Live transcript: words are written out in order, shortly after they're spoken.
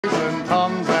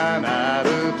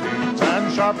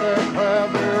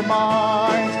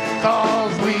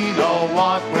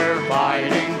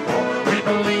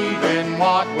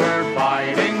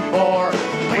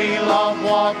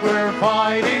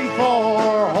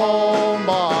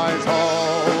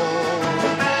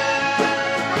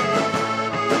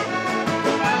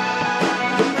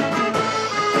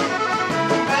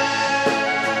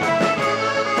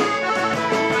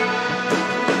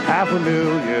for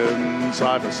millions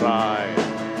side by side,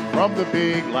 from the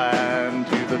big land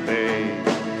to the bay.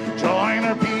 Join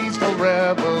our peaceful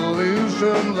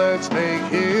revolution, let's make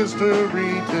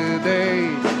history today.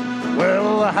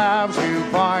 Well, the haves who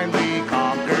finally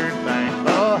conquered, thank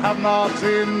the have-nots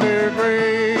in their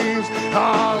graves,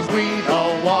 'cause we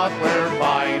know what we're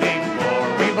fighting for.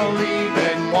 We believe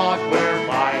in what we're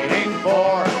fighting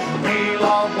for. We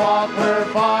love what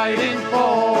we're fighting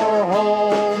for.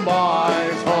 Home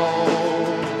buys home.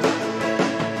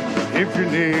 If you're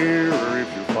near or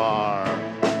if you're far,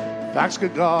 facts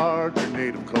could guard your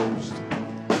native coast.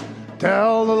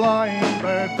 Tell the lying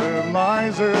but the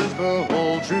misers the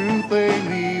whole truth they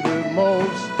needed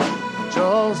most.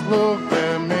 Just look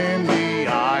them in the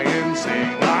eye and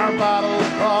sing our battle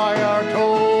cry, our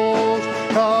toast.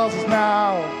 'Cause it's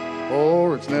now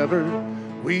or it's never.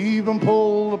 We've been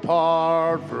pulled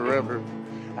apart forever.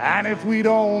 And if we'd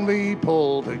only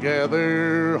pull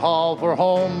together, haul for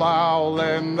home, I'll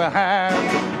lend a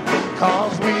hand.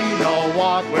 'Cause we know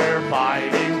what we're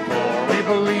fighting for. We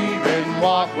believe in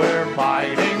what we're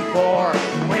fighting for.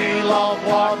 We love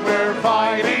what we're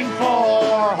fighting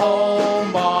for.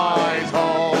 Home buys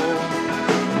home.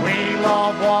 We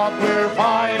love what we're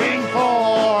fighting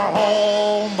for.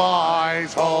 Home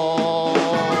buys home.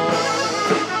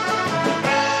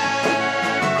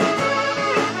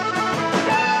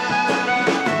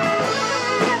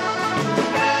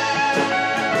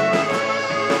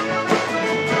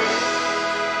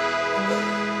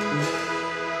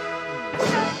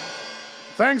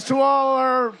 Thanks to all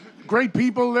our great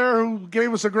people there who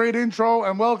gave us a great intro,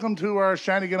 and welcome to our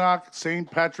Shanneyganock St.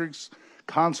 Patrick's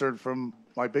concert from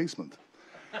my basement.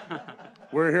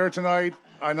 We're here tonight.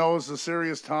 I know it's a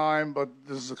serious time, but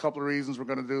this is a couple of reasons we're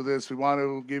going to do this. We want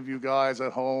to give you guys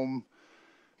at home,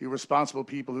 you responsible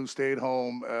people who stayed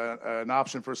home, an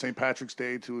option for St. Patrick's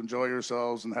Day to enjoy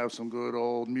yourselves and have some good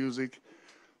old music.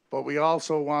 But we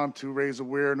also want to raise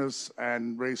awareness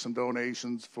and raise some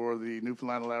donations for the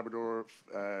Newfoundland and Labrador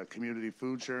Community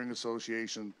Food Sharing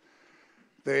Association.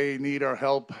 They need our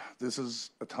help. This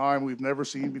is a time we've never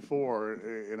seen before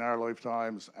in our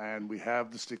lifetimes, and we have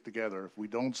to stick together. If we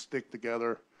don't stick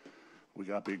together, we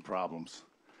got big problems.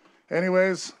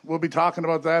 Anyways, we'll be talking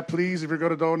about that. Please, if you're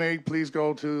going to donate, please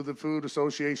go to the Food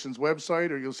Association's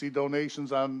website, or you'll see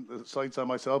donations on the sites on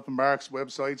myself and Mark's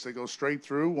websites. They go straight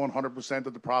through. 100%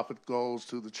 of the profit goes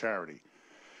to the charity.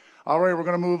 All right, we're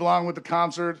going to move along with the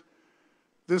concert.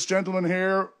 This gentleman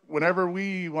here, whenever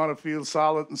we want to feel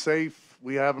solid and safe,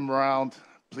 we have him around.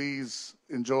 Please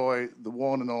enjoy the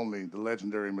one and only, the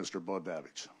legendary Mr. Bud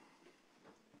Davidge.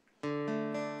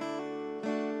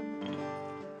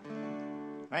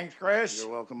 Thanks, Chris.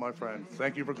 You're welcome, my friend.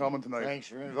 Thank you for coming tonight. Thanks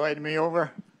for inviting me over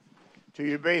to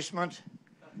your basement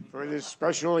for this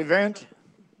special event.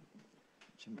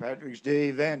 St. Patrick's Day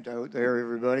event out there,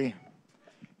 everybody.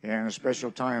 And a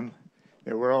special time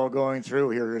that we're all going through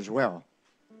here as well.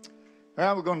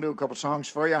 Well, we're going to do a couple songs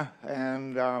for you.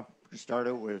 And we'll start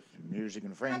out with Music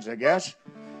and Friends, I guess.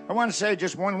 I want to say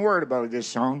just one word about this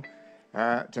song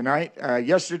tonight.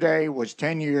 Yesterday was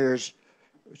 10 years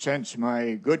since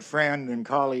my good friend and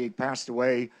colleague passed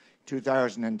away,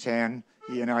 2010.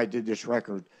 He and I did this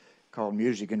record called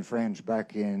Music and Friends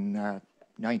back in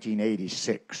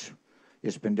 1986.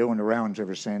 It's been doing the rounds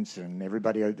ever since, and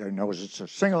everybody out there knows it's a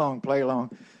sing-along,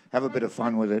 play-along. Have a bit of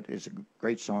fun with it. It's a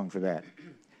great song for that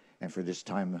and for this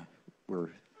time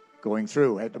we're going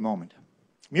through at the moment.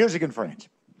 Music and Friends.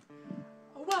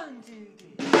 1, 2,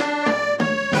 3.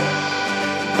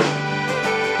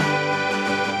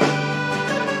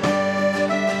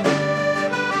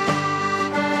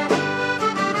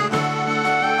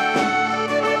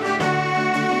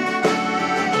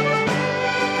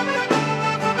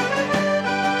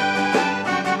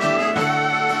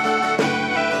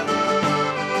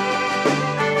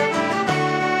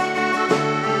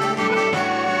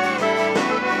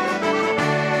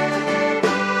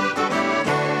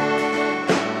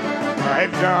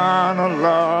 I've done a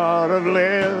lot of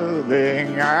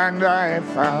living and I've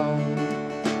found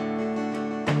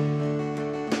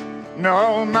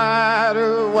no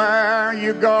matter where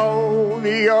you go,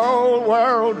 the old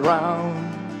world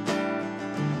round,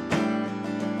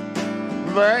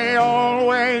 they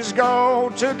always go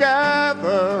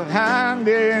together hand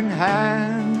in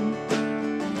hand.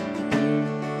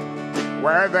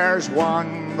 Where there's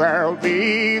one, there'll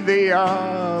be the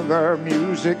other,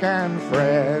 music and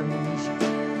friends.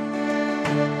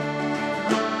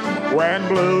 When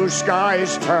blue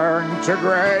skies turn to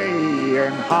gray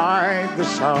and hide the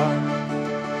sun,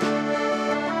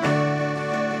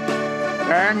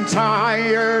 and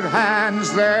tired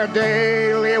hands their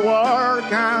daily work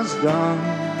has done,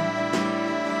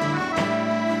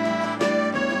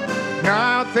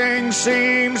 Nothing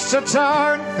seems to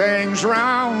turn things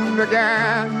round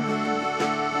again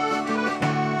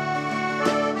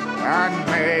and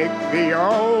make the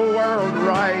old world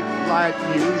right like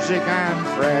music and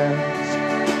friends.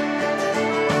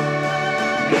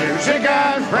 Music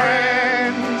and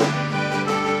friends.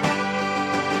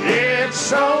 It's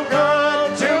so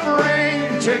good to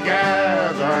bring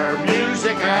together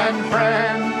music and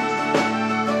friends.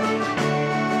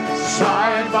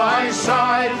 Side by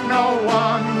side, no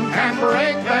one can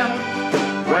break them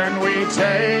when we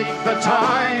take the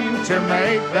time to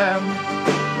make them.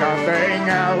 Nothing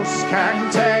else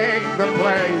can take the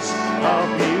place of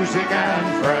music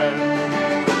and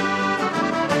friends.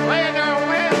 Play it now,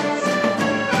 Wiz.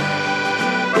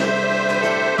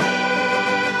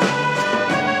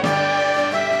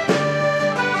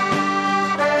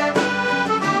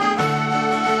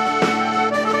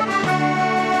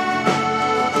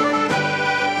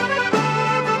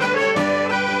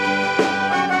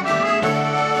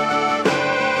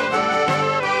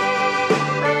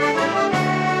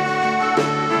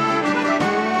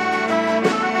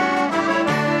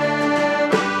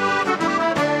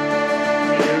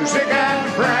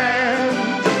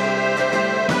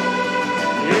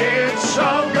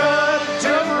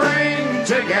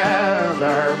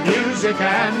 Music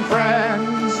and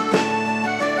friends.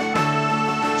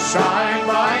 Side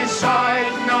by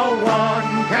side, no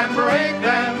one can break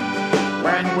them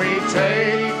when we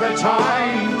take the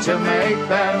time to make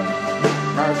them.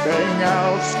 Nothing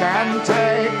else can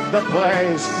take the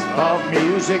place of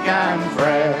music and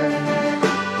friends.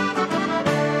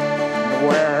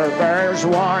 Where there's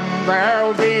one,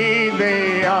 there'll be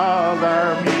the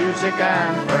other. Music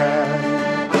and friends.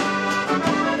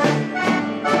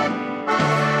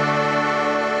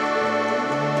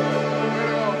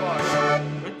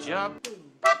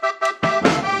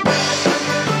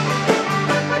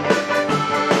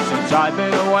 Since I've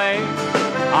been away,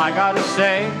 I gotta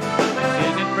say, this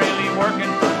isn't really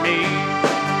working for me.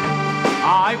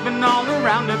 I've been all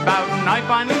around about and I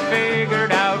finally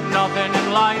figured out nothing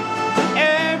in life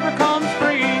ever comes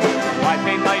free. I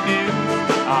paid my dues,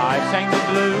 I sang the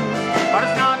blues, but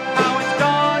it's not how it's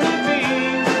gonna be.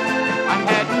 I'm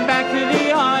heading back to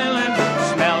the island,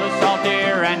 smell the salt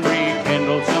air and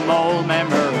rekindle some old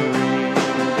memories.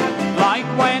 Like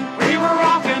when we were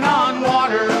walking on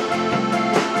water,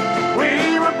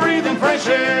 we were breathing fresh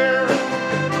air.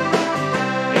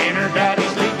 In her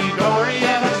daddy's leaky dory,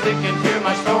 and I'm sticking to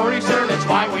my story, sir, that's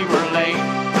why we were late.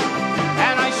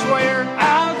 And I swear,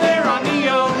 out there on the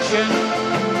ocean,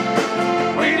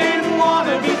 we didn't want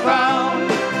to be found.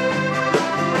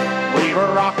 We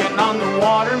were rocking on the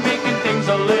water, making things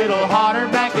a little hotter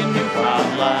back in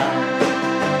Newfoundland.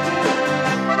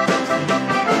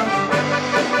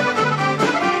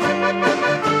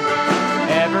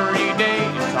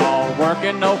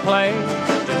 Working no play,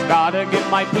 just gotta get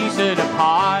my piece of the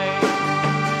pie.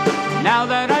 Now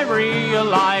that I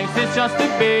realize it's just a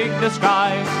big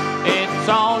disguise, it's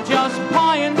all just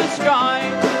pie in the sky.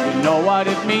 You know what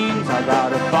it means, I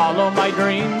gotta follow my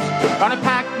dreams. Gonna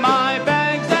pack my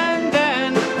bags and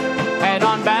then head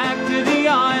on back to the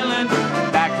island,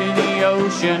 back to the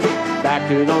ocean, back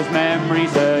to those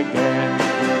memories again.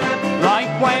 Like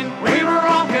when we were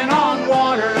rocking on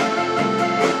water,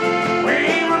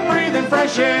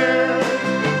 fresh air.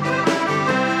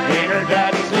 In her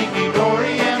daddy's leaky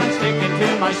dory, and I'm sticking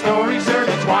to my story, sir,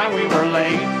 that's why we were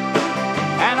late.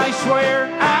 And I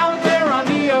swear, out there on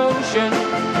the ocean,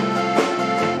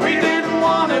 we didn't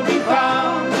want to be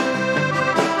found.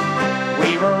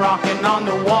 We were rocking on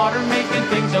the water, making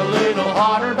things a little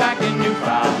hotter back in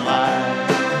Newfoundland.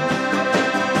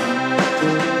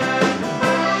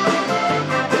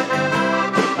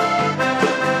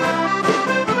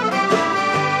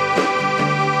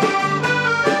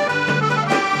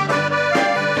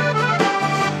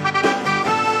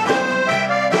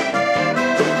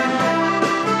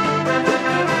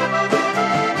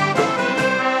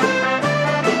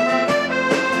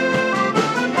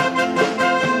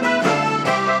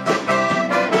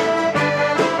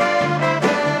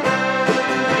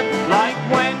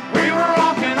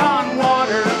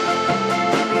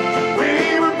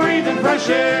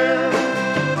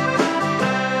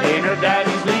 In her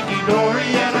daddy's leaky dory,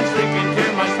 and I'm sticking to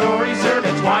my story, sir,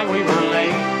 that's why we were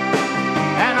late.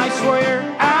 And I swear,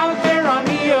 out there on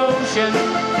the ocean,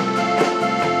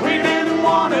 we didn't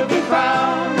want to be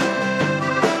found.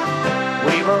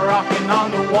 We were rocking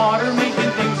on the water,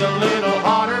 making things a little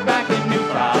hotter back in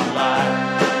Newfoundland.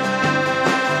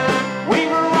 We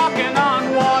were rocking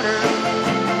on water,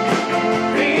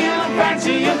 feeling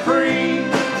fancy and free.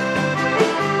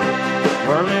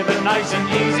 We're living nice nice and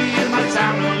easy. It might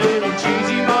sound a little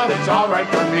cheesy, but it's alright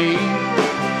for me.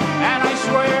 And I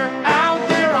swear, out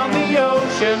there on the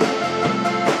ocean,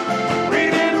 we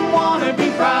didn't want to be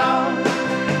found.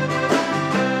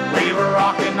 We were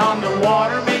rocking on the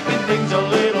water, making things a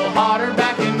little hotter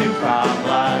back in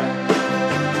Newfoundland.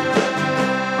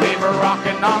 We were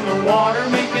rocking on the water,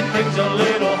 making things a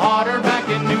little hotter back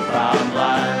in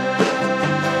Newfoundland.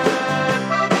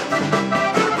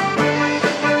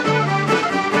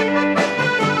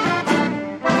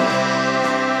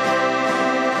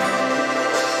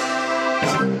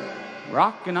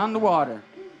 Rocking on the water.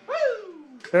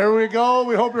 There we go.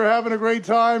 We hope you're having a great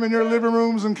time in your living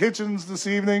rooms and kitchens this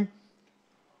evening.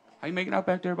 How you making out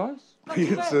back there, boys?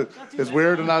 It's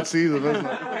weird to not see them, isn't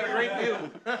it? Great view.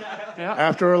 Yeah.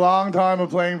 After a long time of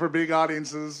playing for big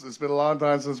audiences, it's been a long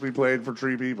time since we played for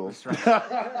 3 people. That's right.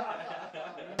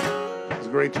 It's a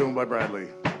great tune by Bradley.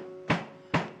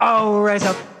 Oh, rise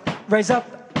up,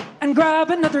 and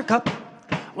grab another cup.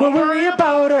 We'll worry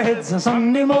about our heads on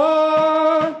Sunday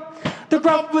morn. The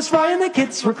grub was frying, the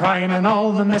kids were crying, and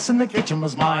all the mess in the kitchen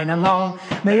was mine. And long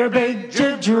may your big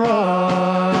jib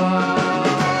run.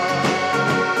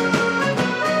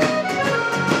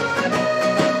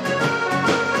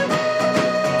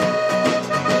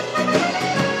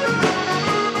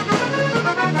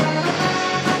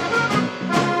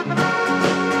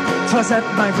 'Twas at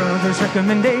my brother's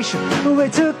recommendation I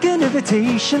took an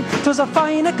invitation. 'Twas a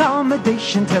fine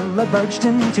accommodation till I barged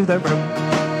into the room.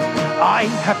 I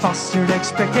had fostered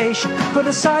expectation, put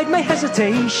aside my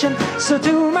hesitation, so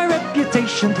to my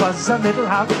reputation 'twas a little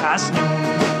half-past noon.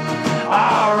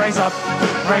 Ah, rise up,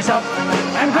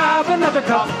 and grab another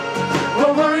cup.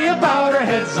 We'll worry about our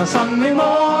heads on Sunday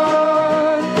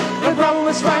morn. The grub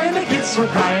was frying, the kids were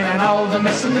crying, and all the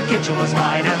mess in the kitchen was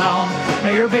mine. And all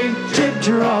may your big jib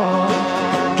draw.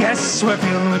 Guests were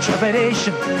filled with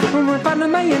trepidation when we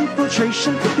found my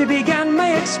infiltration. They began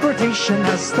my exportation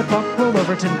as the clock rolled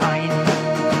over to 9.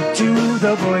 To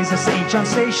the boys at St. John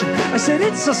Station, I said,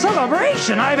 it's a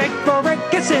celebration. I beg for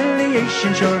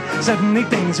reconciliation. Sure, suddenly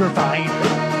things were fine.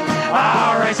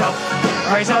 Ah, rise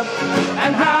up,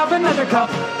 and have another cup.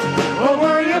 We'll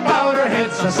worry about our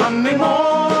heads on Sunday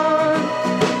morn.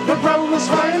 The grub was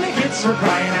frying, the kids were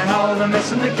crying, and all the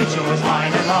mess in the kitchen was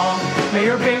mine. And all may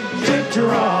your big jib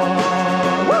draw.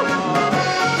 Woo!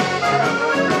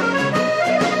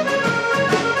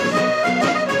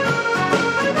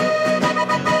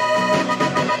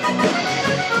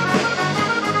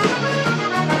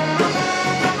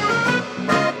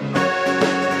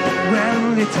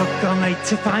 It took all night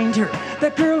to find her,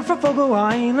 that girl from Fogo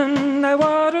Island. I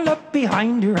waddled up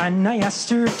behind her and I asked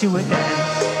her to a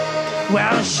dance.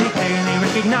 Well, she clearly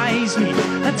recognized me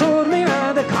and told me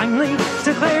rather kindly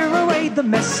to clear away the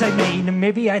mess I made and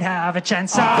maybe I'd have a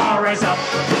chance. Ah, rise up,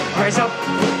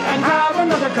 and have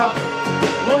another cup.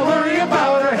 We'll worry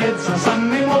about our heads on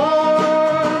Sunday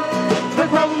morn. The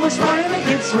grub was frying, the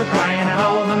kids were crying, and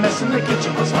all the mess in the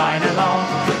kitchen was mine. And all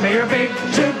may your big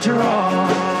jib draw.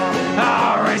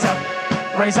 Ah,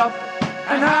 rise up,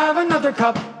 and have another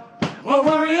cup. We'll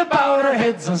worry about our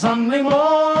heads on Sunday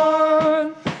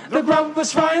morn. The grub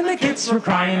was frying, the kids were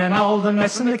crying, and all the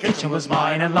mess in the kitchen was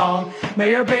mine. And long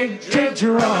may your big jib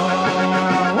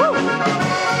draw. Woo!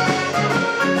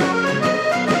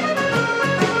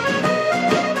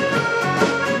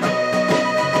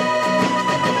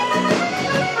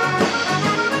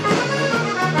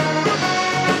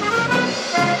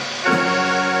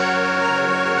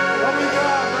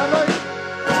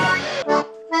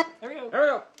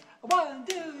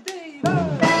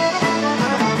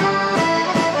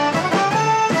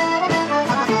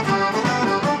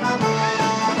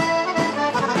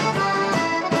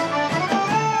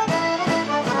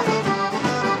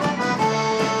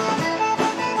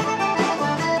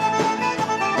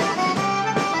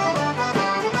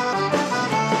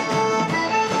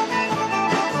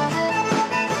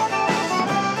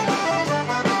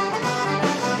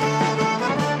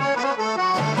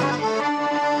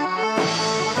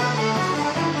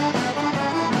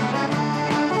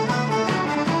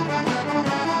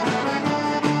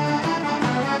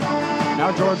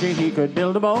 Georgie, he could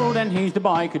build a boat and he's the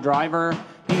bike driver.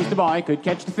 He's the boy could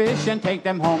catch the fish and take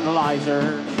them home to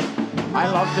Lizer. I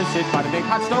love to sit by the big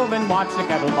hot stove and watch the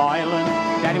kettle boiling.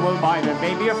 Daddy will buy the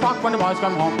baby a frock when the boys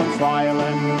come home from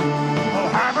smiling. Oh,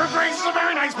 Harbor Grace is a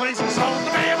very nice place, and so is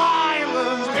the Bay of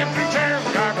Islands. Empty chairs,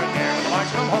 carpet here, the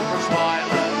boys come home from smiling.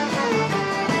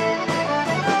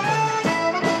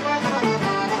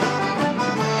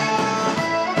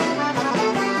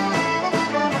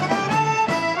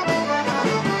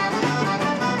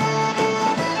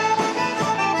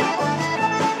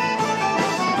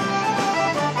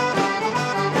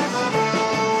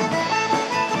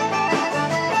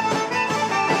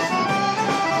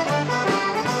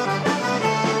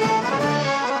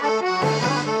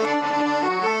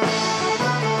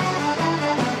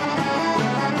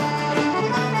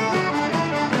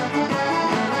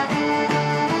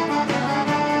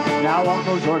 Now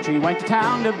Uncle Georgie went to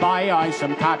town to buy I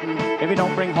some cotton. If he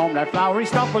don't bring home that flowery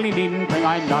stuff, well, he needn't bring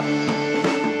I nothing.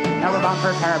 Now we're bound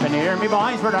for Carabiner, me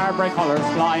boys, with our bright colours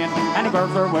flying, and the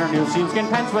girls are wearing new sealskin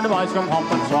pants when the boys come home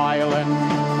from smiling.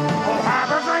 Oh,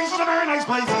 Harbour Grace is a very nice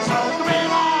place, and so the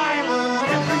Main Islands.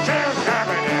 Get 3 chairs,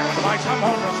 Carabiner, when the boys come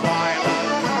home from smiling.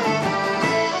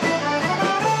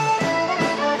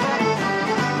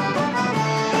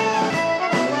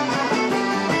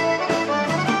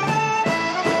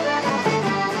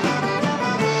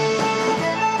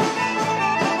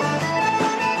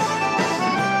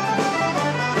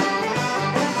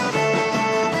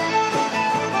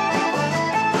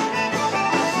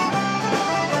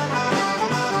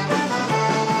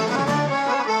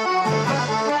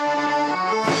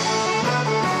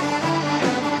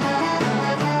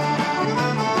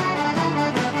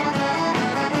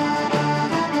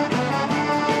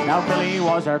 Now Billy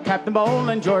was our Captain Bowl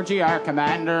and Georgie our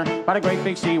commander, but a great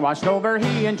big sea washed over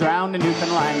he and drowned a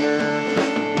Newfoundlander.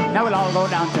 Now we'll all go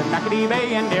down to Macadee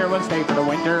Bay and there we'll stay for the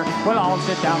winter. We'll all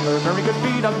sit down for a very good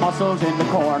feed of mussels in the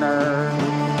corner.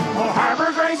 Oh,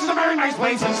 Harbour Grace is a very nice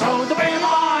place, and so the Bay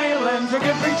Islands. Give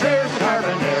 3 cheers to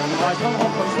Carabiner, when the boys come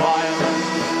home from smiling.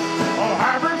 Oh,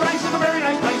 Harbour Grace is a very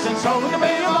nice place, and so the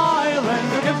Bay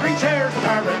Islands. Give 3 cheers to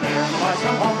Carabiner, when the boys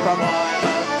come home from smiling.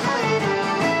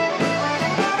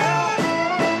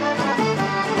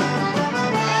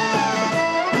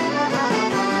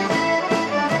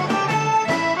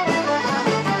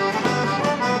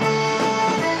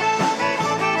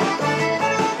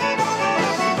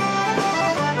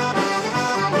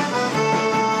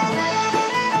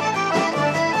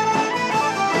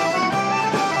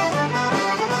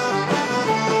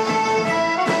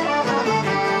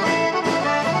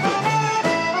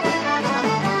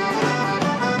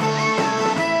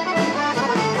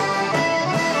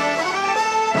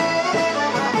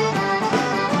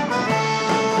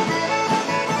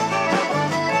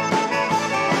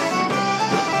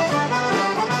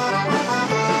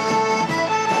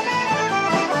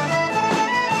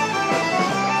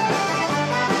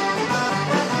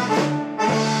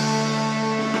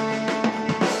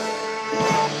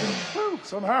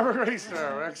 Some Harbour Grace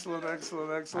there. Excellent,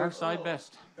 excellent, excellent. Our side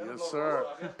best. Yes, sir.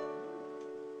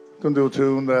 Gonna do a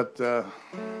tune that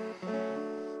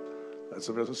it's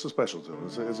a special tune.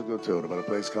 It's a good tune about a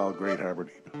place called Great Harbour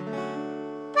Deep.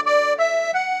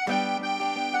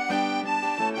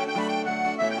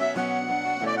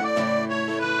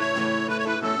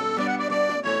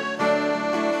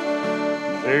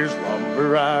 There's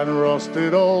lumber and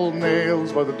rusted old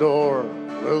nails by the door.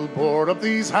 We'll board up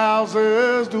these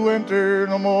houses to enter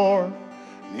no more.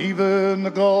 And even the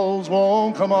gulls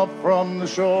won't come up from the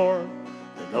shore.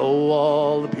 They know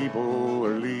all the people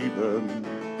are leaving.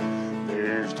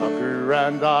 There's Tucker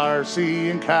and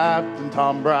Darcy and Captain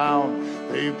Tom Brown.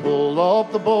 They pulled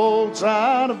up the boats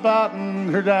and have battened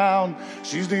her down.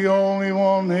 She's the only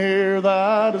one here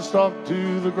that is stuck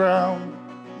to the ground.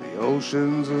 The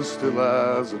ocean's as still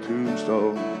as a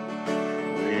tombstone.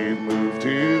 We've moved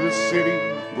to the city.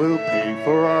 We'll pay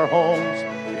for our homes.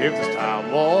 If this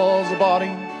town was a body,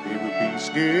 it would be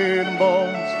skin and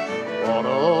bones. One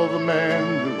of the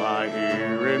men who lie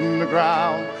here in the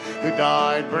ground, who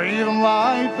died breathing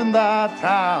life in that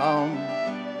town.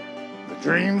 The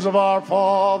dreams of our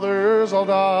fathers all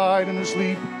died in their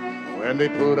sleep when they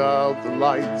put out the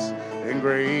lights in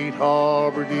Great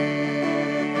Harbour Deep.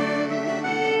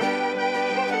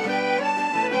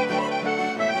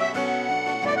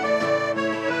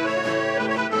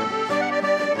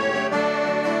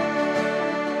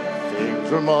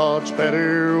 Were much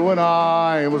better when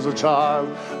I was a child,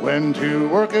 when 2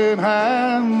 working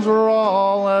hands were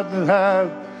all that we had.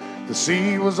 The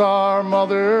sea was our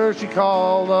mother, she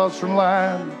called us from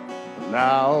land, but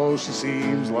now she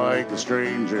seems like a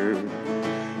stranger.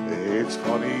 It's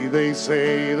funny they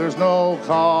say there's no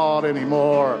cod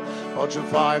anymore, but you'll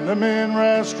find them in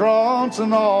restaurants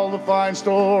and all the fine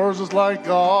stores. It's like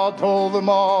God told them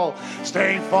all,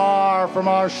 stay far from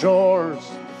our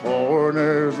shores.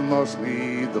 Foreigners must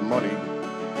need the money.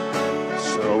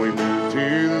 So we moved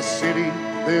to the city.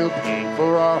 They'll pay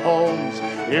for our homes.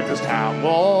 If this town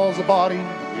was a body,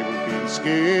 it would be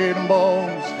skin and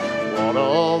bones. One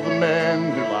of the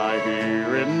men who lie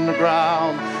here in the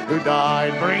ground, who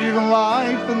died breathing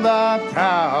life in that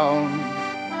town.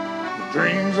 The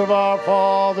dreams of our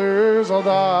fathers all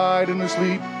died in their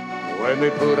sleep when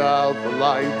they put out the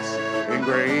lights in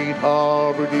Great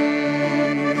Harbour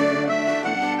Deep.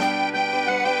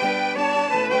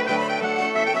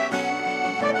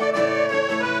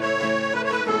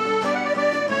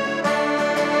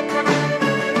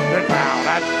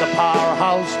 At the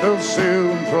powerhouse, they'll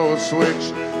soon throw a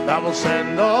switch that will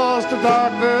send us to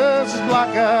darkness as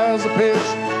black as a pitch.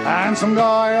 And some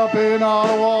guy up in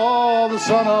Ottawa, the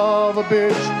son of a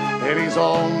bitch, in his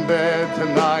own bed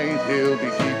tonight he'll be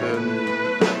keeping.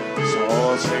 So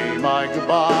I'll say my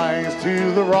goodbyes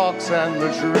to the rocks and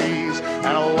the trees, and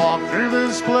I'll walk through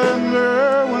the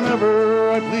splendor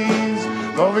whenever I please.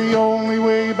 Though the only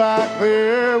way back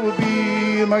there would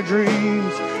be in my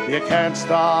dreams. You can't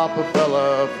stop a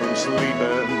fella from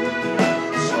sleeping.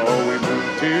 So we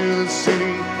moved to the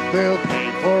city, they'll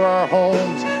pay for our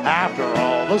homes. After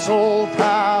all, this old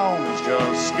town is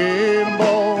just skin and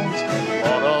bones.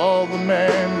 What of the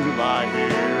men who lie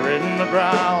here in the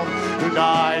ground, who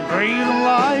died breathing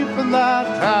life in that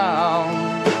town?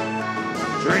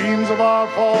 Dreams of our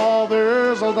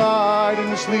fathers all died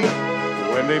in sleep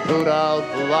when they put out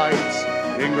the lights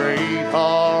in Great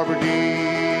Harbor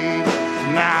Deep.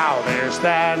 Now there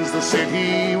stands the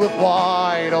city with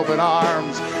wide open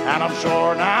arms, and I'm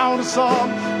sure now the song,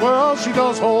 well, she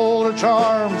does hold her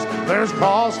charms. There's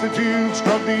prostitutes,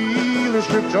 drug dealers,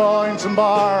 strip joints and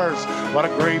bars. What a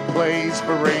great place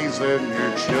for raising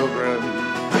your children.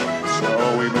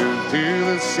 So we moved to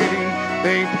the city,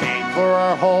 they paid for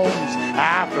our homes.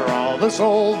 After all, this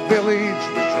old village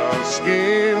was just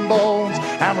skin and bones,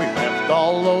 and we left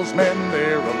all those men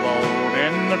there alone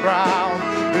in the ground,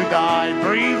 who died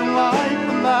breathing life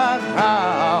in that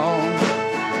town.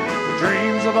 The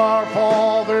dreams of our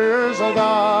fathers all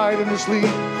died in the sleep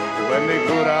when they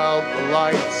put out the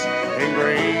lights in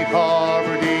Great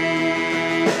Harbor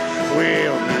Deep.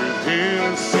 We'll move to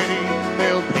the city,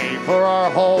 they'll pay for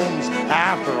our homes.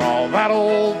 After all, that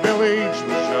old village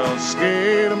was just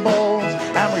skin and bones,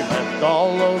 and we left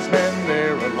all those men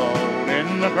there alone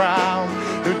in the ground,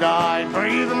 who died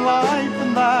breathing life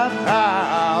in that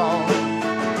town.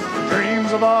 The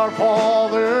dreams of our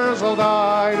fathers all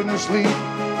died in their sleep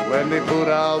when they put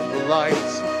out the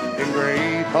lights in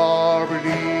Great Harbor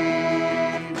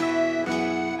Deep.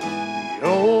 The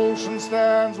ocean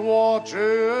stands watching,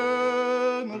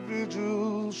 the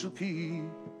vigil shall keep.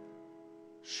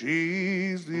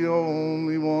 She's the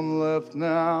only one left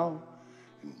now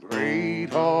in Great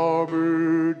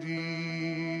Harbor Deep.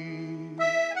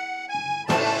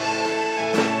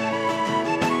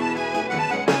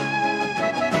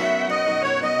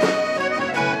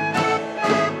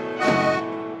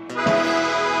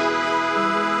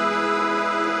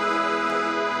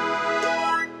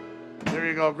 There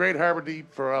you go, Great Harbor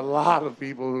Deep for a lot of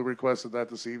people who requested that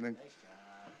this evening.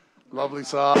 Lovely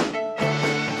song.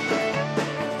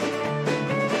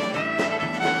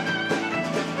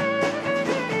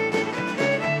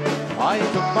 I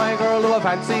took my girl to a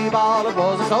fancy ball, it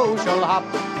was a social hop.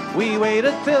 We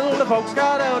waited till the folks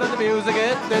got out and the music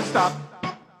it did stop.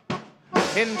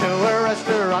 Into a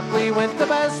restaurant we went, the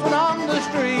best one on the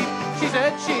street. She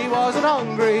said she wasn't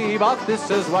hungry, but this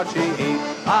is what she eat.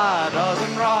 A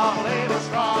dozen raw, little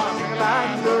straw, chicken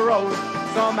and a roast,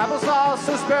 some applesauce,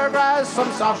 asparagus,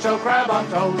 some soft shell crab on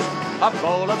toast, a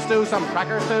bowl of stew, some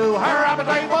crackers too. Her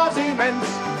appetite was immense.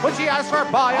 When she asked for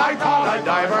pie, I thought I'd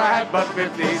die, for I had but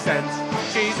 50 cents.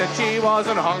 She said she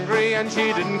wasn't hungry and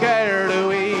she didn't care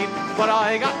to eat, but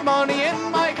I got money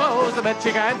in my clothes, I bet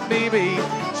she can't be beat.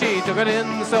 She took it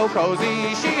in so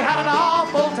cozy, she had an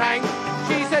awful tank.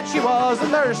 She said she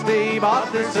wasn't thirsty,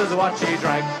 but this is what she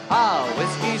drank. A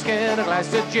whiskey skin, a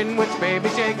glass of gin, which baby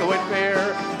shake it with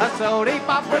beer, a soda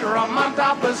pop with rum on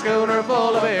top, a schooner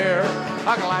full of beer,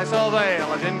 a glass of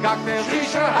ale, a gin cocktail. She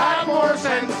should have more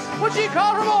sense. When she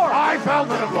called for more, I fell to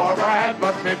the floor, for I had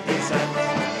but 50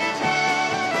 cents.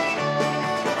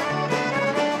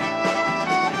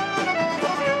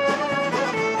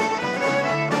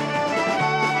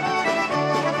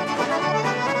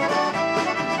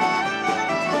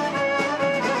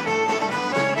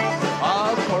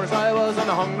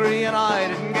 Hungry and I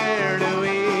didn't care to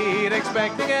eat,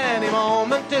 expecting any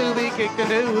moment to be kicked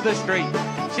into the street.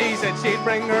 She said she'd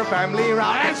bring her family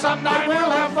round and sometime we'll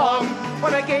have fun.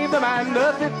 When I gave the man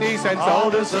the 50 cents,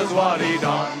 oh, this is what he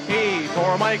done. He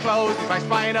tore my clothes, he smashed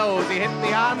my nose, he hit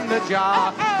me on the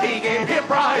jaw. He gave me a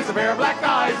prize, a pair of black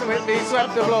eyes, and with me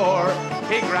swept the floor.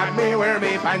 He grabbed me where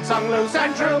me pants hung loose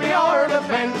and threw me over the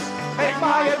fence. Take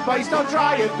my advice, don't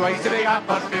try it twice if you got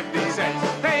but 50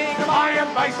 cents. Take my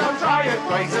advice, don't try it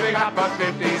twice if you got but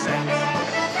 50 cents.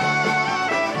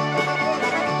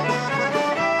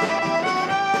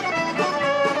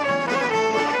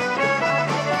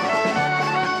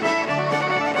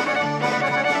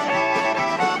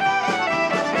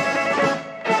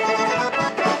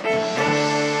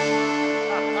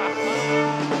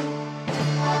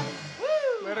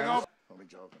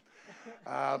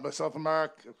 Myself and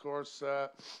Mark, of course,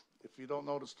 if you don't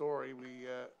know the story,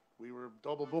 We were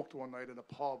double booked one night in a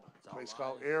pub, a place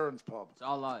called Aaron's Pub. It's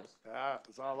all lies. Yeah,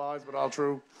 it's all lies, but all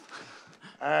true.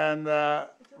 And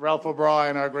Ralph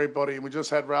O'Brien, our great buddy, and we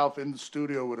just had Ralph in the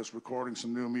studio with us recording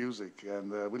some new music.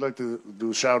 And we'd like to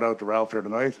do a shout out to Ralph here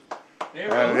tonight. Hey,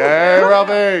 Ralph,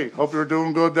 hey. Hope you're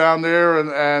doing good down there.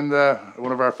 And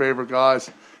one of our favorite guys,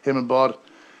 him and Bud.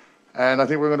 And I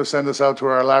think we're going to send this out to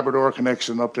our Labrador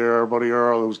connection up there, our buddy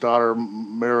Earl, whose daughter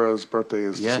Mira's birthday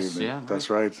is this evening. Yeah, that's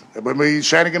right. When we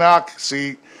Shanneyganock,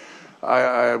 see,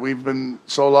 we've been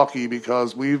so lucky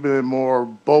because we've been in more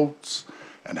boats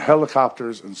and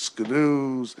helicopters and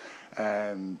skidoos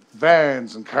and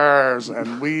vans and cars,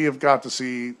 and we have got to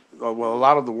see, well, a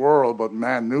lot of the world, but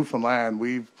man, Newfoundland,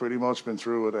 we've pretty much been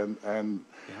through it, and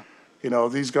you know,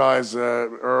 these guys,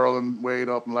 Earl and Wade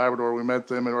up in Labrador, we met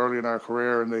them early in our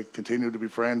career, and they continued to be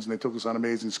friends, and they took us on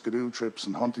amazing skidoo trips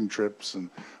and hunting trips,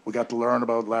 and we got to learn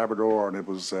about Labrador, and it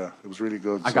was really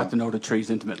good. I got to know the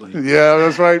trees intimately. Yeah,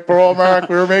 that's right. Poor old Mark.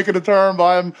 We were making a turn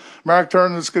by him. Mark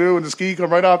turned the skidoo, and the ski come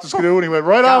right off the skidoo, and he went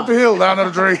right off the hill down to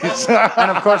the trees.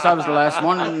 And of course, I was the last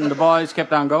one, and the boys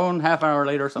kept on going. Half an hour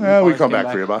later, or something. Yeah, we come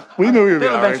back for you, man. We knew you'd be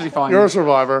all eventually right. find You're you. a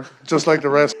survivor, just like the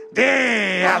rest. Well,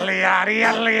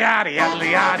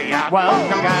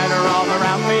 come gather all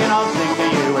around me and I'll sing to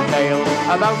you a tale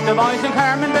about the boys in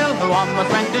Carmenville who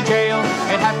almost went to jail.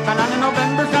 It happened on a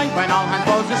November's night when all hands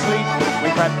was asleep.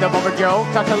 We crept up over Joe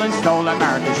Tuttle and stole a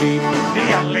market sheep.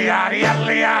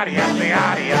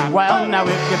 Well, now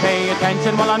if you pay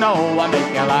attention, well I know I'll make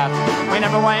you laugh. We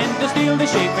never went to steal the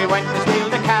sheep, we went to steal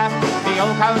the calf. The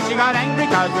old cow, she got angry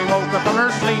cause we woke her from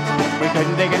her sleep. We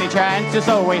couldn't take any chances,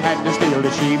 so we had to steal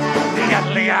the sheep.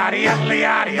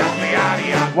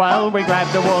 Well, we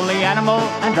grabbed the woolly animal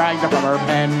and dragged her from her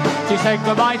pen. She said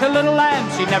goodbye to little lamb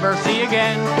she'd never see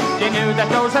again. She knew that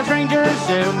those are strangers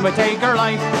soon would take her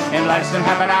life. In less than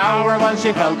half an hour, well,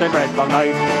 she felt a dreadful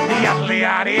night.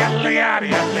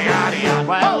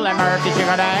 Well, Emerty, she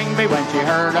got angry when she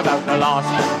heard about the loss.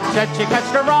 Said she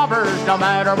catched the robbers no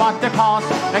matter what the cost.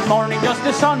 Next morning, just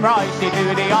as sunrise, she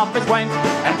to the office went,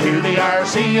 and to the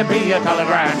RCMP a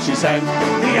telegram she sent.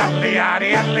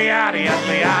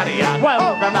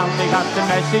 Well, the Mountie got the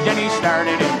message and he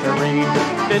started in to read.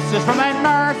 This is from Aunt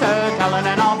Martha telling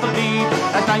an awful deed.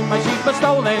 Last night my sheep was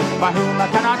stolen, by whom I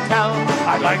cannot tell.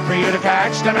 I'd like for you to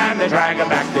catch them and to drag them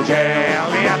back to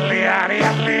jail.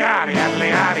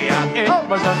 It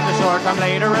was just a short time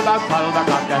later, about 12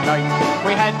 o'clock that night.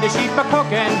 We had the sheep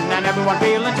a-cooking and everyone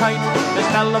feeling tight. The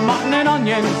smell of mutton and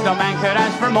onions, no man could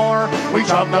ask for more. We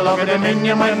chugged a look at the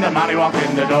minion when the Molly walked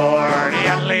in the door.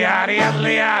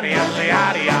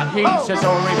 He says,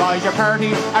 so revise your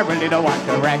party, I really don't want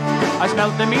to wreck. I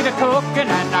smelled the meat a-cooking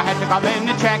and I had to come in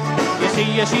and check. You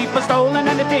see, a sheep was stolen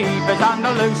and the thief is on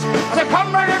the loose. I said,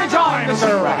 come right here to join us,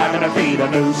 sir, we're having a feed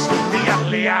of moose.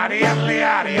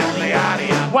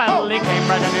 Well, he came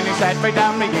right in and he sat right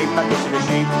down, we gave him a piece of the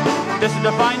sheep. This is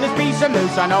the finest piece of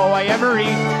moose I know I ever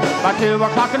eat. By 2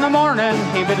 o'clock in the morning,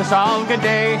 he bid us all good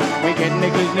day. We getting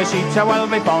the goose and the sheep, so well,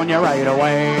 we phone you right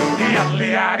away.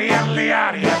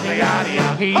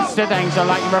 He said, thanks a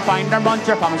lot, you refined our bunch,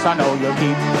 your promise I know you'll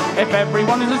keep. If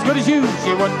everyone is as good as you,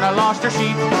 she wouldn't have lost her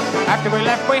sheep. After we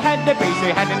left, we had the piece we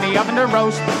had in the oven to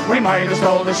roast. We might have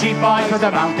stole the sheep by, cause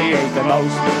the Mountie ate the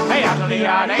most. Hey,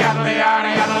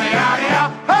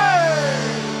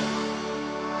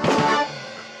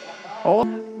 oh.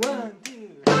 One,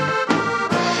 two.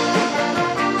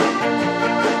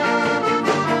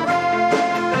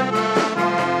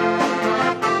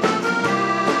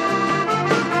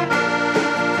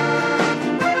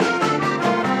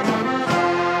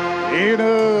 In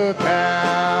a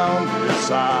town this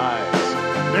size,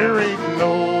 there ain't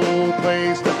no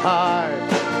place to hide.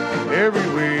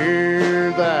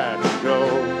 Everywhere that you go,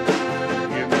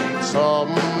 you meet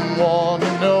someone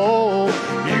you know.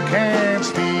 You can't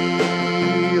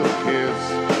steal a kiss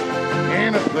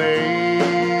in a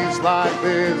place like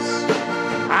this.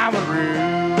 I'm a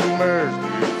rumors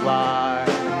do fly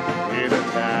in a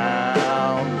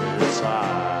town this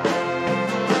size.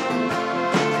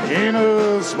 In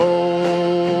a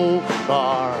smoke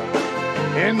bar,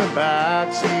 in the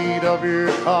backseat of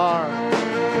your car,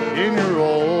 in your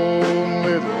own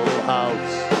little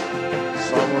house,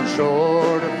 someone's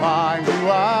sure to find you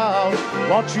out.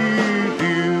 What you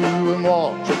do and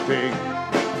what you think,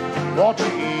 what you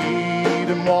eat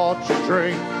and what you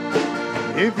drink.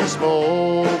 If you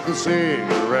smoke a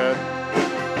cigarette,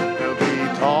 they'll be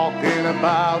talking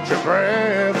about your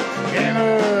breath. In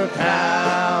a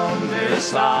town this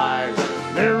size,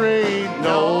 there ain't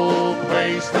no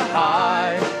place to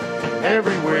hide.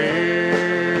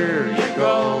 Everywhere you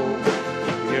go,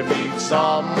 you meet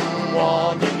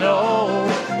someone you know.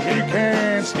 You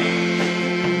can't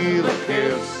steal a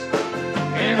kiss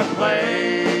in a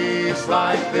place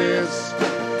like this.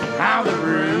 How the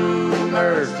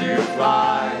rumors do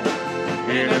fly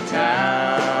in a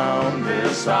town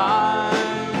this size.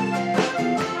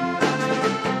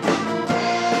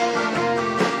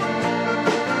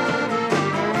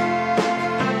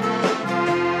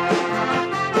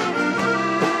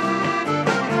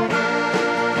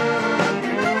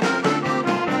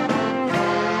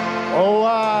 Oh,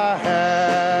 I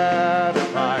had a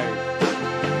fight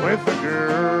with a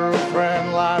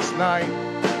girlfriend last night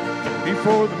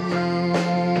before the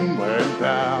moon went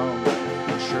down.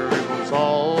 Sure, it was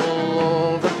all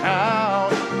over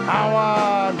town. How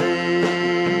I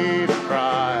made her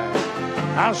cry,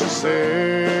 how she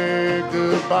said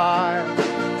goodbye.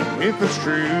 If it's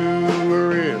true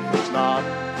or if it's not,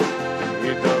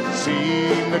 it doesn't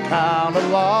seem to count a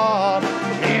lot.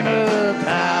 In a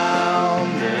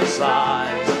town this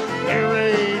size, there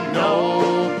ain't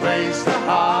no place to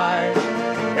hide.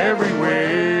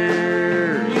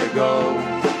 Everywhere you go,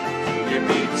 you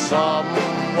meet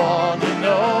someone you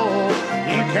know.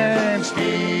 You can't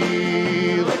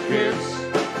steal a kiss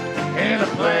in a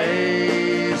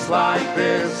place like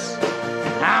this.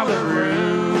 How the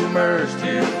rumors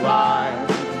do fly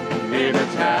in a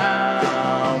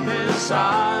town this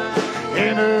size.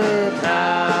 In a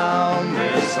town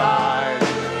this size,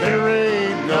 there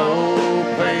ain't no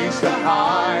place to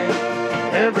hide.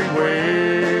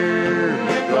 Everywhere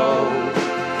you go,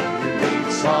 you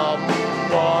meet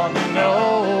someone you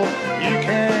know. You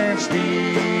can't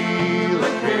steal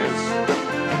a kiss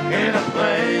in a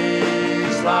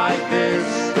place like this.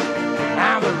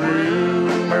 How the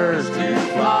rumors do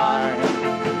fly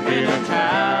in a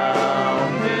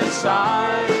town this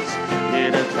size.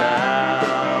 In a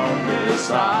town this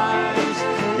size.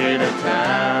 In a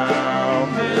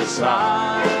town this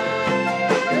size.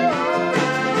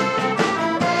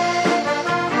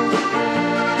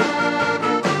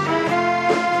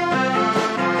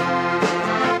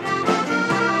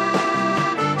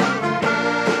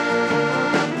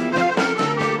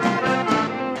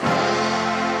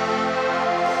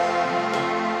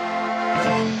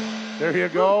 There you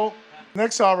go.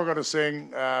 Next song we're going to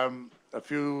sing, well,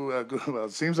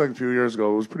 it seems like a few years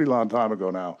ago. It was a pretty long time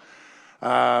ago now.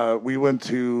 We went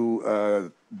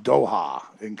to Doha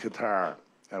in Qatar,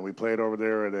 and we played over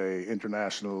there at an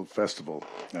international festival.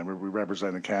 And we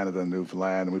represented Canada and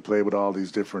Newfoundland, and we played with all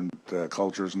these different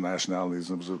cultures and nationalities.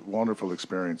 And it was a wonderful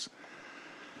experience.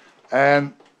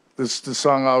 And this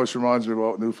song always reminds me of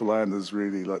what Newfoundland is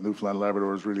really like. Newfoundland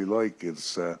Labrador is really like.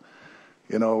 It's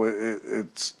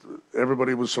it's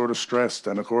everybody was sort of stressed,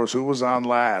 and of course, who was on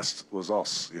last was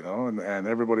us, and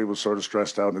everybody was sort of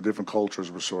stressed out, and the different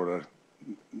cultures were sort of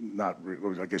not,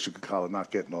 I guess you could call it,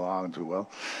 not getting along too well,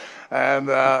 and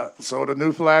so the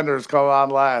Newfoundlanders come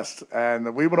on last,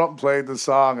 and we went up and played the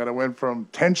song, and it went from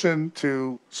tension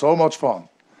to so much fun.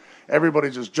 Everybody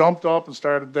just jumped up and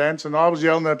started dancing. I was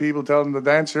yelling at people, telling them to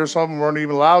dance. Here, some of them weren't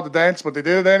even allowed to dance, but they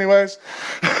did it anyways.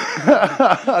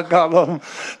 God love them.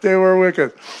 They were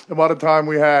wicked. And what a time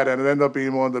we had, and it ended up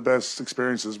being one of the best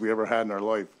experiences we ever had in our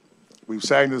life. We've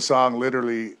sang this song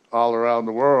literally all around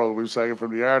the world. We've sang it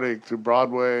from the Arctic to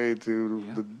Broadway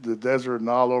to the desert and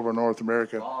all over North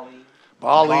America.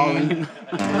 Bali.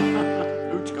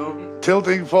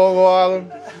 Tilting Fogo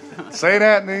Island. St.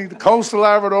 Anthony, the coastal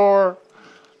Labrador.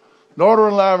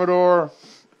 Northern Labrador,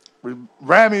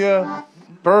 Ramia,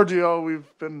 Burgeo. We've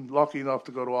been lucky enough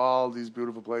to go to all these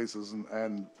beautiful places,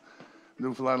 and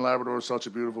Newfoundland Labrador is such a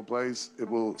beautiful place. It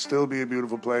will still be a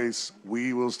beautiful place.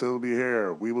 We will still be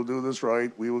here. We will do this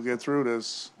right. We will get through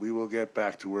this. We will get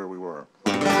back to where we were.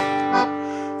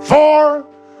 4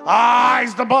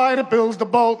 eyes to buy the bills the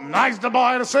boat, and eyes to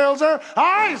buy the sails her,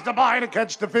 eyes to buy to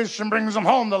catch the fish and brings them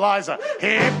home to Liza.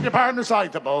 Hip your partner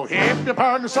side to bow, hip your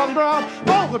partner Sully Brown,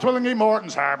 both with Twillingay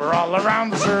Morton's Harbour all around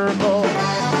the circle.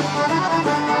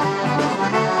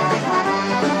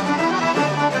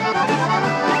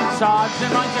 Sods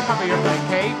and lines to cover your plate,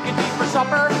 cake and tea for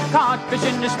supper, codfish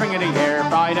in the spring of the year,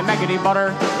 fried and megany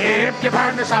butter. Hip your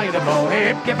partner Sally the Bow,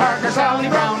 hip your partner Sally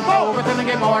Brown, bow with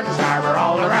Twillingay Morton's Harbour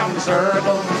all around the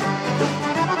circle.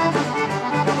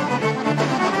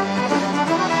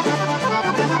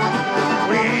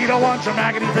 We don't want your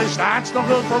maggoty fish, that's no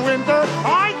good for winter.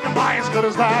 I can buy as good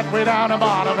as that way down in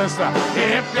Bonavista Vista.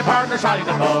 Hip your partner Sally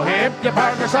the Bow, hip your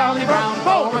partner Sally Brown,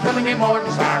 bow with Twillingay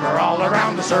Morton's Harbour all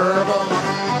around the circle.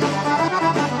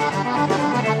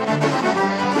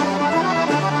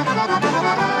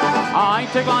 I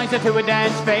night took Liza to a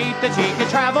dance, fate that she could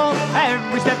travel.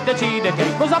 Every step that she did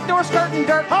take was up to her skirt and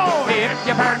dirt. Oh, hip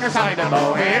your partner side of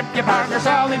bow, hip your partner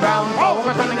Sally Brown. Oh,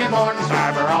 we're filling in more than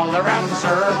starboard all around the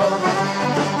circle.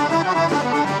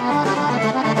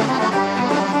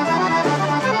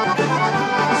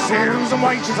 Susan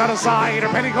White, she's out of sight. Her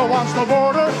petticoat wants no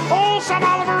border. Old Sam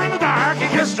Oliver in the dark, he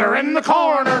kissed her in the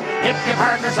corner. Hip your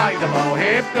partner side of bow,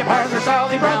 hip your partner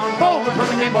Sally Brown. Oh, we're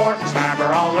filling in more than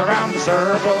starboard all around the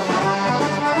circle.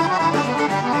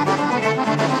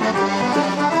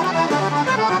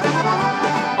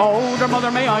 Oh, dear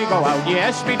mother, may I go out?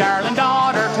 Yes, me darling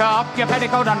daughter. Tuck your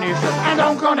petticoat on your shirt and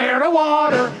don't go near the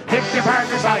water. Hip your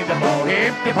partner side the bow,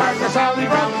 hip your partner Sally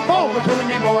Brown. Oh, we're pulling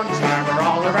in board and starboard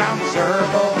all around the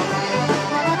circle.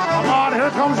 Come on, here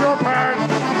comes your part.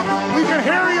 We can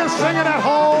hear you singing at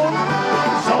home.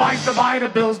 So I's to buy the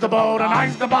bills the boat, and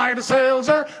I's to buy the sails,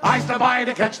 sir. I's to buy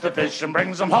to catch the fish and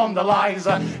brings them home to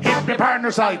Liza. Hip your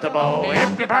partner side the bow,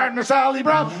 hip your partner Sally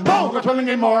Brown. Oh, we're pulling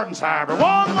in Morton's Harbour.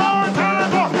 One more time.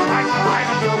 I's to buy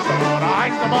the bills the boat,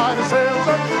 I's to buy the sails,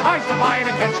 sir. I's to buy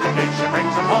to catch the fish and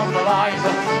brings them home to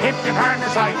Liza. Hip your partner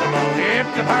side the bow, hip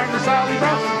your partner Sally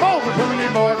Brown. Oh, we're pulling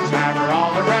in Morton's Harbour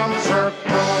all around the circle.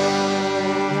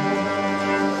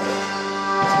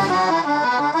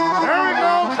 There we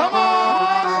go, come on!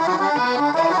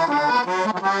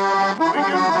 We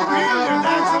can feel you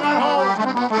dancing at home.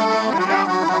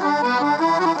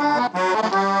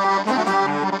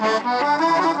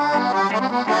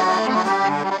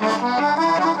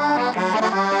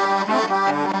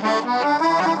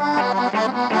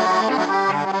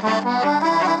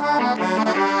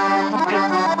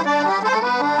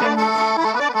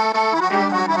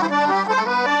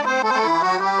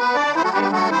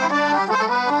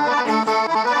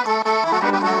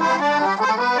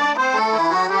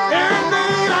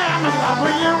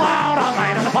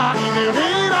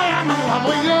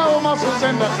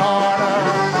 In the corner.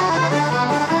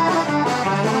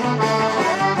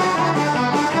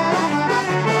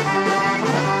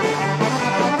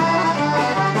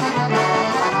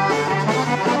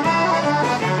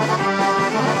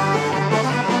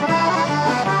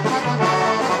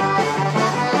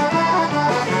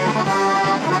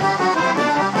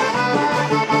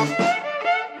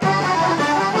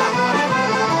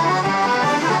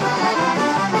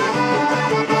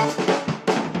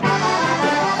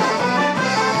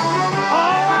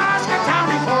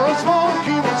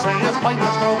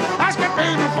 Ask a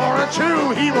baby for a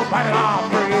chew, he will bite it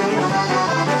off for you.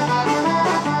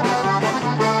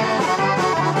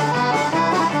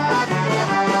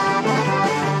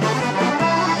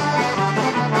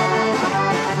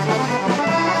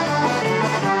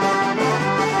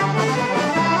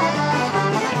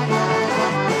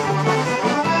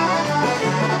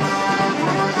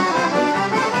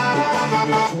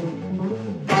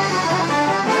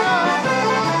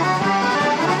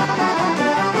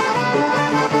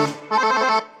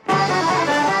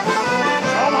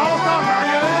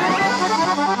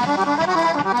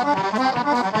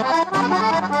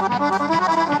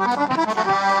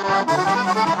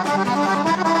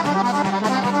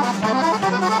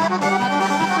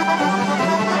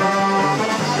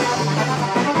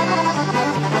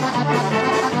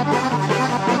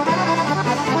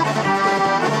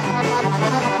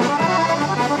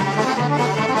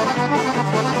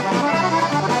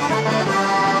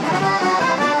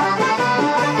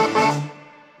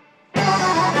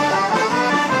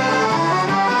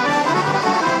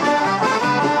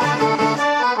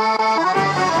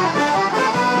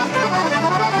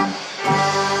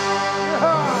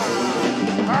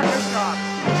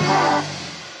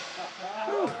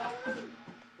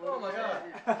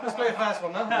 Let's play a fast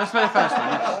one now. Let's play a fast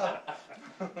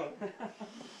one.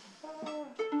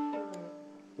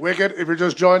 Wicked, if you're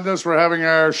just joining us, we're having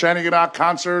our Shanneyganock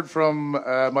concert from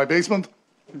my basement.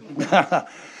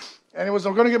 Anyways,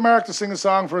 I'm going to get Mark to sing a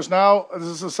song for us now. This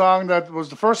is a song that was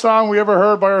the first song we ever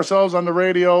heard by ourselves on the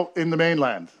radio in the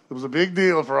mainland. It was a big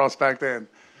deal for us back then.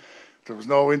 There was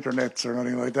no internets or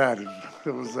anything like that.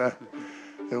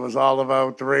 It was all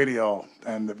about the radio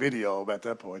and the video at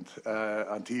that point,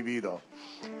 on TV though.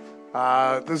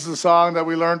 This is a song that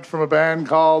we learned from a band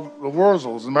called the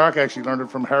Wurzels, and Mark actually learned it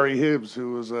from Harry Hibbs,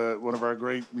 who was one of our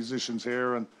great musicians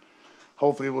here, and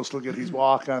hopefully we'll still get his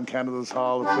walk on Canada's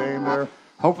Hall of Fame there.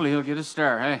 Hopefully he'll get a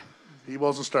star, hey? He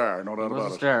was a star, no doubt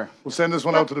about it. Star. We'll send this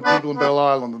one out to the people in Belle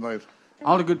Island tonight.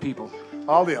 All the good people.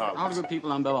 All the islands. All the good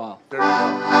people on Belle Isle. There you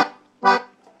go.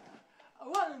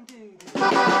 1, 2, 3.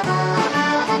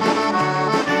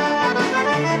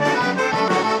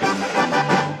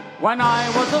 When I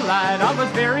was a lad, I was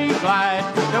very glad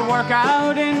to work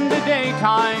out in the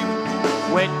daytime.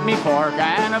 with me fork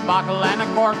and a bottle and a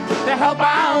cork to help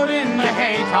out in the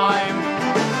hay time.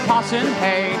 Tossing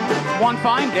hay, one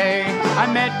fine day, I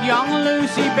met young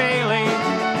Lucy Bailey.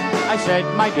 I said,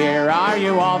 my dear, are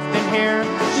you often here?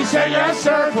 She said, yes,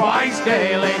 sir, twice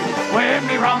daily. With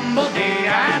me rumble-dee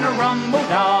and a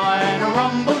rumble-da and a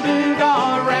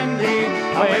rumble-doo-da-rendy.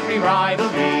 With me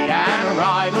ridle-dee and a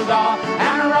ridle-da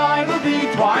and a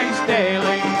ridle-dee twice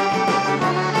daily.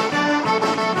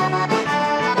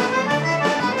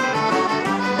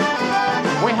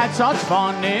 We had such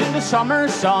fun in the summer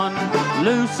sun.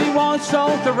 Lucy was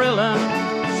so thrilling,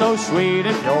 so sweet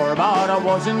and pure, but I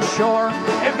wasn't sure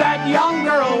if that young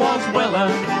girl was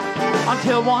willing.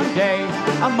 Until one day,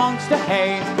 amongst the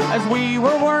hay, as we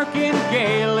were working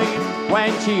gaily,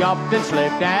 when she upped and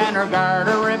slipped and her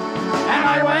garter ripped, and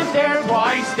I went there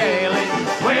twice daily.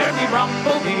 With me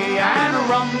rumble-dee and a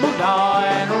rumble-da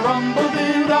and a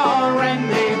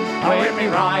rumble-doo-da-rendy. With me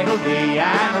ridle-dee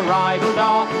and a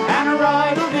ridle-da and a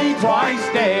ridle-dee twice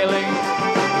daily.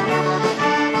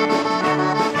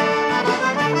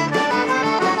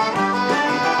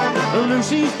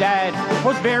 Lucy's dad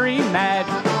was very mad.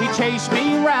 He chased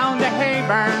me round the hay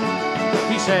barn.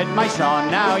 He said, my son,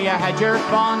 now you had your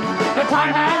fun. The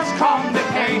time has come to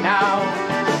pay now.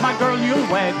 My girl you'll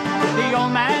wed, the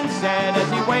old man said, as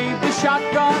he waved the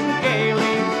shotgun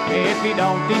gaily. If you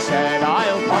don't, he said,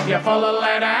 I'll pump you full of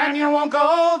lead and you won't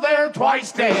go there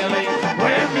twice daily.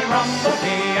 With me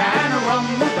rumble-dee and a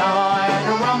rumble-da and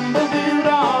a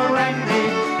rumble-doo-da-rendy.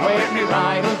 With me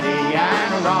ridle-dee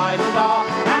and a ridle-da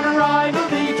and a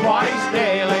ridle-dee twice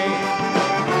daily.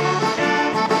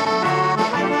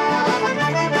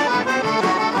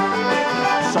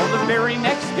 So the very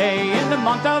next day in the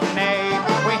month of May,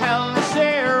 we held a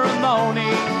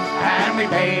ceremony, and we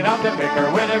paid up the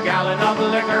vicar with a gallon of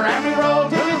liquor, and we rode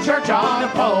to the church on a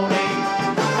pony.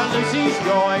 To Lucy's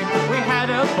joy, we had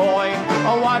a boy,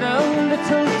 oh what a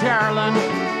little darling.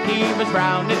 He was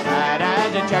round and fat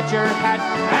as a Cheshire cat,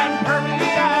 and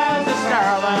perfect as a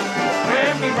starling.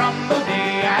 With me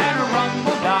rumble-dee and a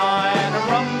rumble-da and a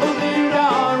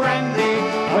rumble-doo-da-rendy.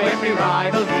 With me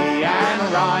ridle-dee and a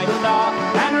ridle-da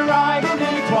and a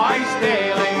ridle-dee twice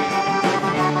daily.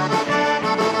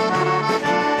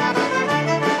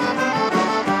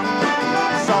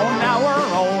 So now we're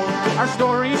old, our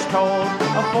story's told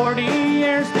of 40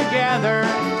 years together.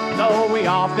 Though we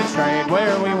often strayed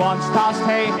where we once tossed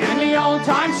hay in the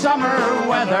old-time summer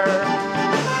weather.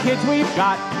 Kids we've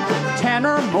got 10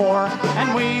 or more,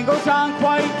 and we goes on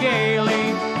quite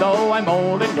gaily. Though I'm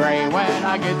old and grey when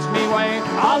I gets me way,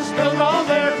 I'll still go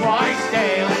there twice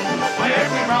daily. With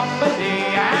me rumble-dee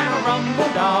and a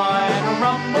rumble-da and a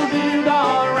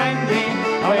rumble-doo-da-rendy.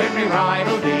 With me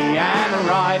ridle-dee and a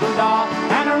ridle-da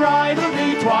and a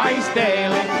ridle-dee twice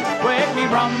daily. With me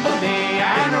rumble-dee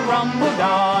and a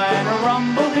rumble-da and a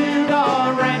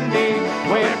rumble-doo-da-rendy.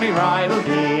 With me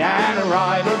ridle-dee and a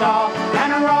ridle-da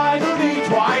and a ridle-dee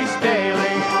twice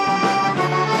daily.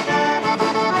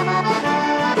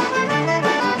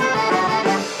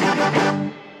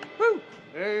 Woo!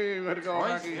 Hey, way to go,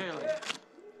 Rocky.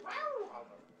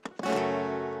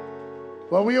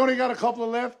 Well, we only got a couple of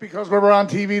left because we were on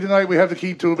TV tonight. We have to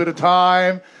keep to a bit of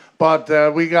time. But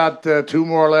we got 2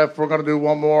 more left. We're going to do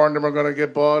 1 more, and then we're going to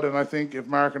get Bud. And I think if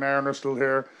Mark and Aaron are still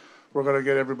here, we're going to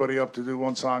get everybody up to do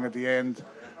 1 song at the end.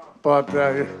 But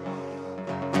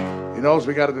he knows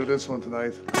we got to do this one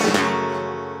tonight.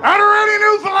 Are there any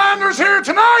Newfoundlanders here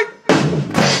tonight?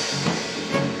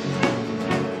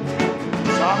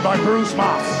 Song by Bruce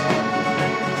Moss.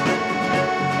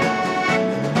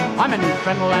 I'm a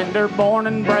Newfoundlander, born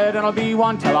and bred, and I'll be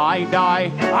one till I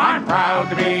die. I'm proud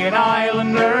to be an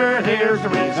islander, here's the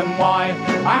reason why.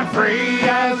 I'm free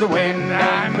as the wind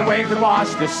and the waves that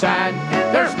wash the sand.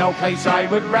 There's no place I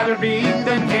would rather be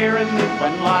than here in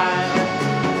Newfoundland.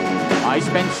 I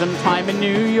spent some time in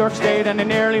New York State and I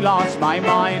nearly lost my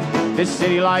mind. This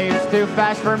city life's too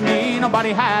fast for me,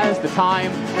 nobody has the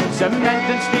time. Cement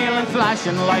and steel and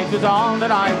flashing lights was all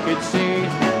that I could see.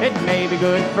 It may be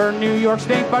good for New York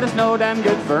State, but it's no damn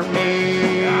good for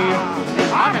me.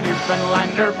 I'm a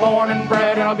Newfoundlander, born and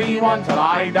bred, and I'll be one till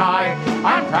I die.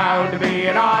 I'm proud to be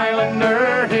an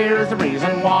islander, here's the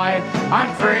reason why.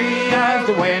 I'm free as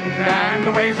the wind and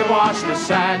the waves that wash the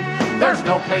sand. There's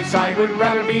no place I would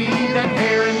rather be than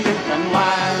here in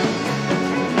Newfoundland.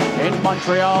 In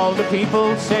Montreal, the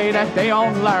people say that they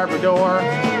own Labrador,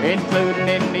 including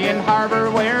Indian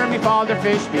Harbour, where me father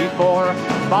fished before.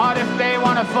 But if they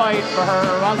want to fight for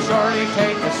her, I'll surely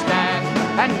take a stand,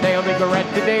 and they'll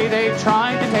regret the day they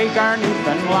tried to take our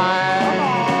Newfoundland.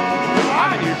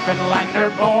 I'm a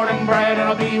Newfoundlander, born and bred, and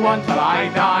I'll be one till I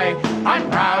die. I'm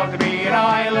proud to be an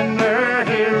islander,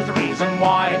 here's the reason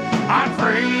why. I'm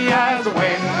free as the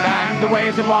wind and the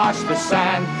waves that wash the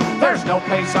sand. There's no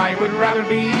place I would rather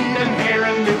be than here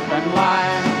in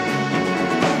Newfoundland.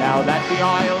 Now that the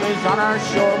isle is on our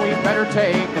shore, we better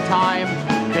take the time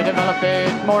to develop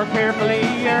it more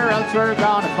carefully, or else we're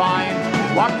gonna find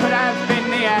what could have been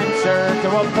the answer to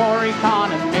a poor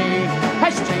economy.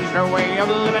 Has changed our way of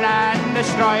living and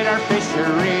destroyed our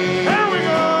fishery. Here we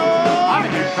go! I'm a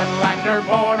Newfoundlander,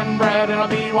 born and bred, and I'll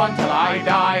be one till I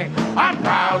die. I'm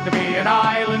proud to be an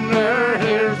islander,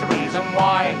 here's the reason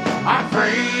why. I'm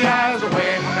free as the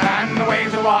wind and the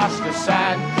waves that wash the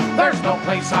sand. There's no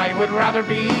place I would rather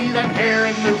be than here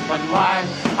in Newfoundland.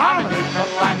 I'm a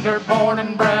Newfoundlander, born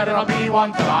and bred, and I'll be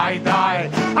one till I die.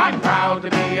 I'm proud to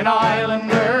be an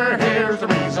islander, here's the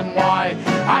reason why.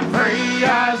 I'm free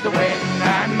as the wind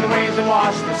and the waves that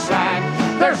wash the sand.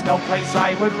 There's no place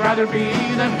I would rather be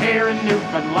than here in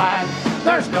Newfoundland.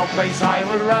 There's no place I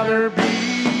would rather be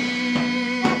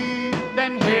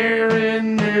than here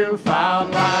in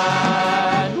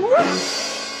Newfoundland. Woo!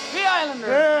 The Islanders!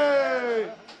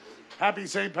 Hey! Happy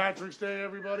St. Patrick's Day,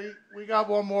 everybody. We got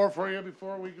one more for you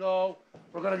before we go.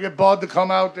 We're going to get Bud to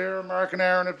come out there, Mark and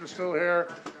Aaron if they're still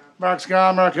here. Mark's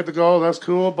gone, Mark had to go. That's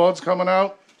cool. Bud's coming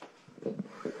out.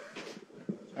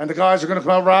 And the guys are going to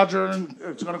come out. Roger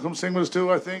is going to come sing with us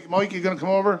too, I think. Mike, you going to come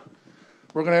over?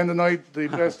 We're going to end the night the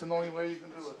best and only way you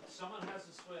can do it. Someone has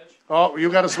to switch. Oh,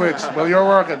 you got to switch. Well, you're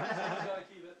working.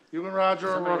 You and Roger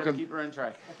are working. Keep her in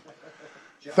track.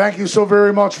 Thank you so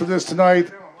very much for this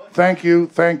tonight. Thank you,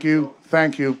 thank you,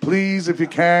 thank you. Please, if you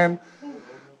can,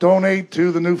 donate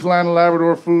to the Newfoundland and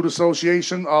Labrador Food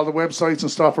Association. All the websites and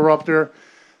stuff are up there.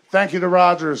 Thank you to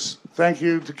Rogers. Thank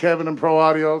you to Kevin and Pro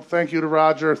Audio. Thank you to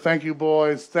Roger. Thank you,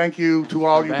 boys. Thank you to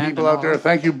all you people out there.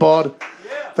 Thank you, Bud.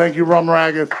 Thank you, Rum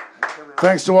Ragged.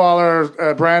 Thanks to all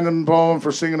our Brandon Bowen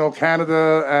for singing "O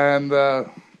Canada" and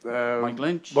Mike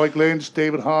Lynch,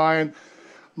 David Hine,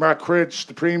 Mark Critch,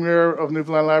 the Premier of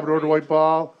Newfoundland and Labrador, the White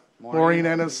Ball, Maureen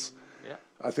Ennis. Yeah.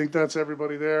 I think that's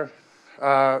everybody there.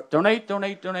 Donate.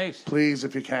 Please,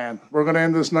 if you can. We're going to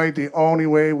end this night the only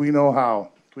way we know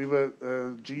how. We have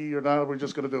a G or not, we're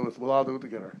just going to do it. We'll all do it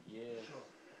together. Yeah.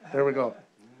 There we go.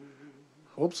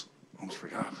 Oops. Almost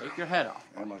forgot. Take your head off.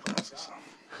 And my glasses.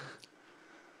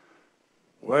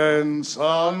 When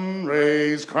sun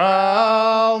rays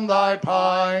crown thy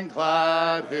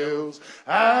pine-clad hills,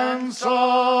 and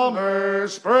summer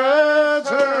spreads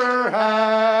her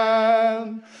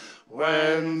hand,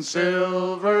 when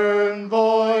silvern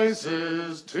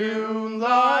voices tune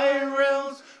thy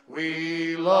rills,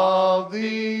 we love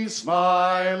thee,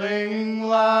 smiling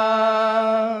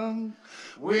land.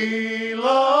 We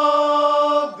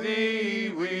love thee,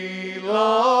 we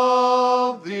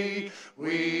love thee,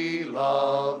 we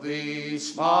love thee,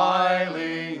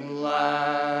 smiling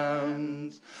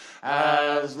land.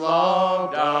 As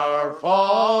loved our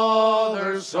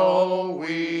fathers, so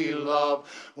we love.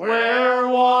 Where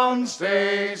once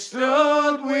they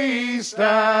stood, we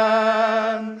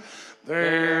stand.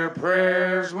 Their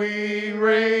prayers we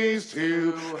raise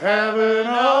to heaven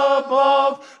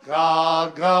above.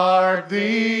 God guard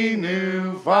thee,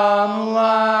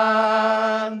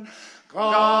 Newfoundland.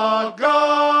 God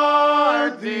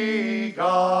guard thee,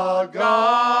 God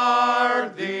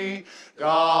guard thee,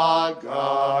 God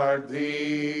guard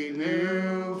thee,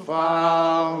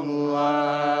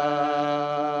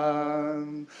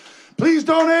 Newfoundland. Please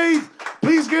donate.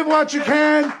 Please give what you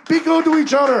can. Be good to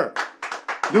each other.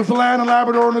 Newfoundland and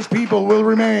Labrador and its people will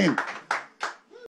remain.